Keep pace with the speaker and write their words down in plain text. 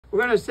We're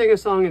going to sing a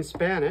song in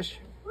Spanish.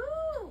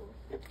 Woo!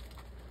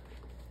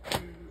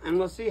 And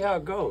we'll see how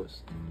it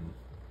goes.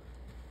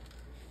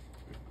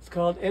 It's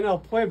called En el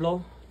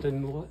Pueblo de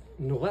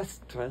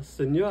Nuestra,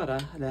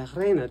 Señora, la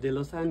Reyna de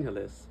Los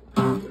Angeles.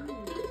 I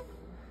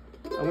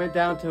went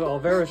down to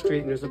Olvera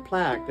Street and there's a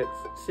plaque that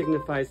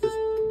signifies the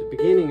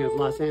beginning of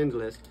Los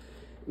Angeles.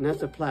 And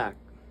that's a plaque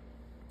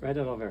right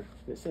at Olvera.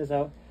 It says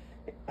out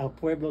El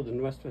Pueblo de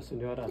Nuestra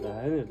Señora, la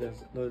Reina de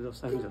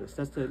Los Angeles.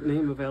 That's the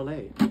name of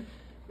LA.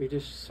 We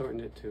just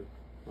shortened it to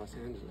Los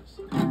Angeles.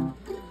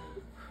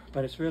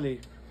 But it's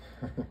really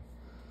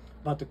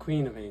about the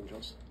Queen of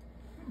Angels.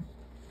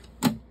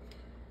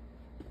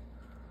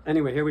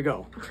 Anyway, here we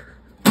go.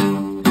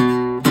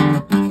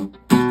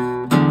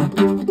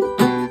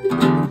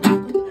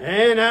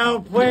 En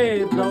el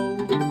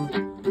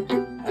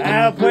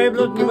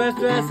pueblo de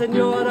Nuestra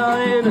Señora,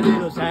 Reina de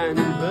Los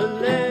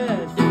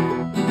Ángeles,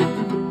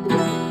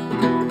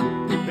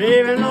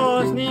 viven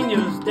los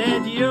niños de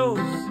Dios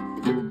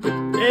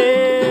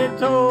de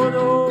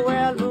todo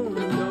el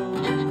mundo.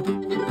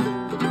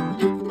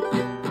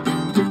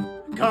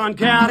 Con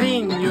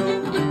cariño,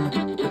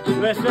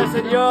 Nuestra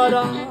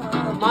Señora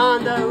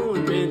manda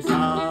un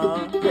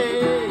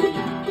mensaje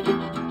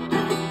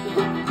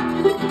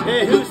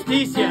de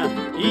justicia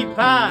y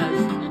paz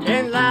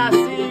en la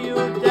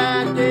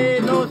ciudad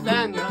de Los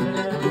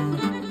Ángeles.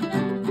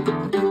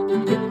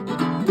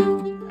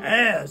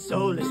 El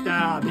sol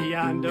está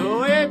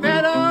brillando,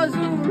 pero es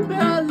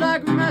una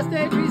lágrimas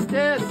de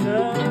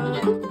tristeza.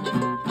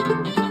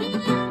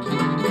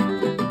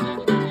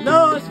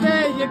 Los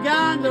ve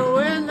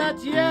llegando en la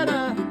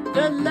tierra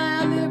de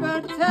la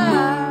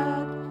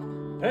libertad,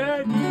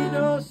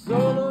 perdidos,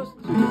 solos,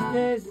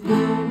 tristes y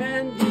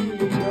mendigos.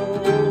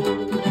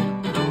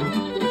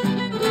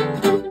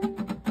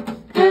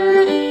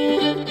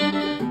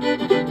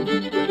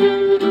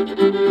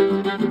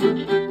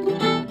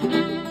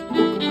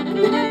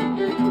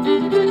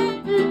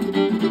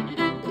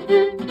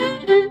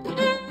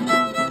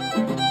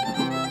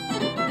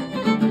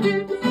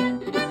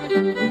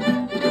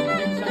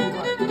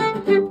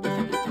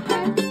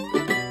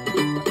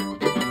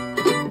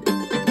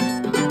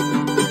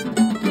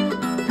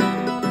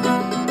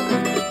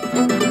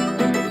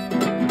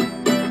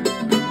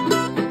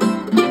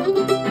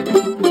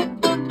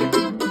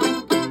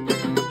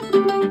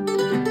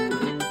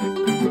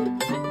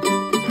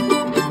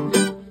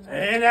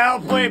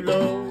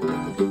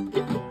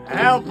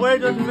 El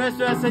pueblo de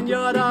Nuestra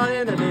Señora,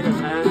 Reina de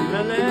Los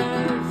Ángeles.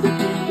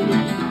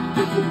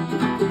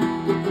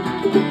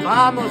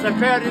 Vamos a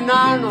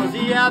perdonarnos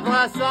y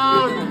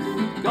abrazarnos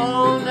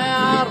con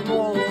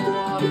amor,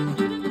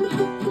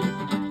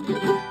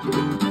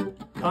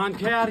 con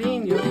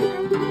cariño.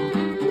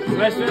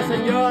 Nuestra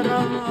Señora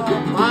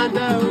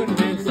manda un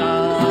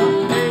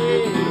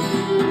mensaje.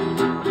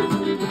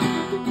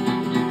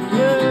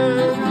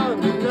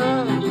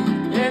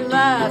 En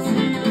la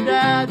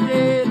ciudad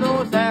de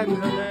Los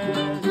Ángeles.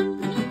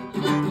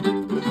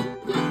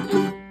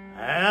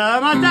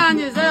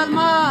 Montañas del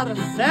mar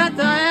se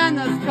traen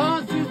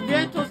con sus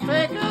vientos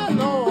de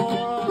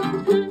calor.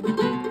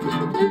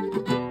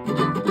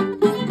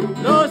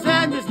 Los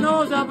Andes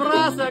nos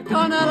abrazan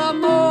con el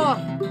amor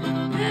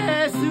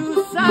de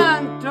sus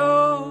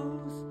santos.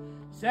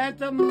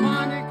 Santa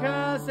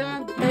Mónica,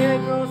 San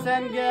Pedro,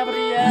 San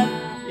Gabriel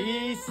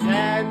y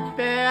San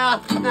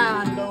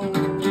Fernando.